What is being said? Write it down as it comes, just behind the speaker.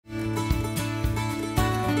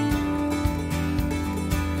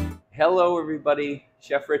Hello everybody,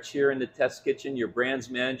 Chef Rich here in the test kitchen, your brands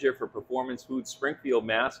manager for Performance Foods Springfield,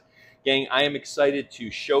 Mass. Gang, I am excited to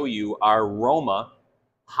show you our Roma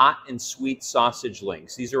hot and sweet sausage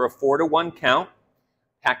links. These are a 4-to-1 count,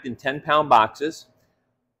 packed in 10-pound boxes.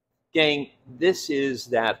 Gang, this is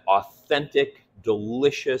that authentic,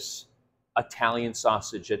 delicious Italian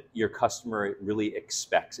sausage that your customer really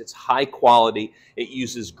expects. It's high quality. It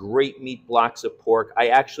uses great meat blocks of pork. I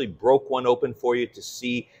actually broke one open for you to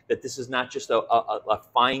see that this is not just a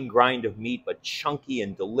fine grind of meat, but chunky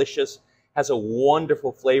and delicious. Has a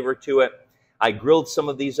wonderful flavor to it. I grilled some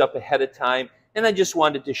of these up ahead of time, and I just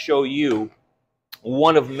wanted to show you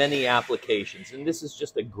one of many applications. And this is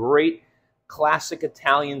just a great classic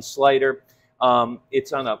Italian slider.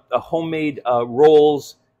 It's on a homemade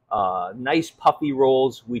rolls. Nice puffy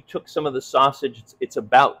rolls. We took some of the sausage. It's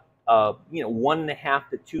about 1.5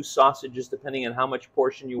 to 2 sausages, depending on how much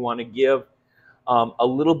portion you want to give. A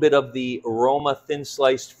little bit of the Roma thin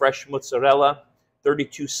sliced fresh mozzarella,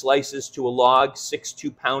 32 slices to a log, 6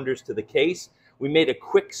 2-pounders to the case. We made a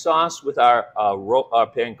quick sauce with our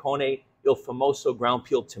pancone il famoso ground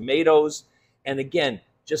peeled tomatoes, and again,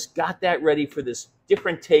 just got that ready for this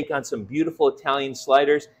different take on some beautiful Italian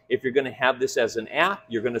sliders. If you're going to have this as an app,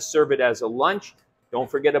 you're going to serve it as a lunch. Don't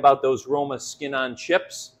forget about those Roma skin-on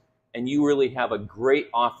chips, and you really have a great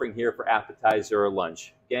offering here for appetizer or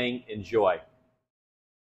lunch. Gang, enjoy.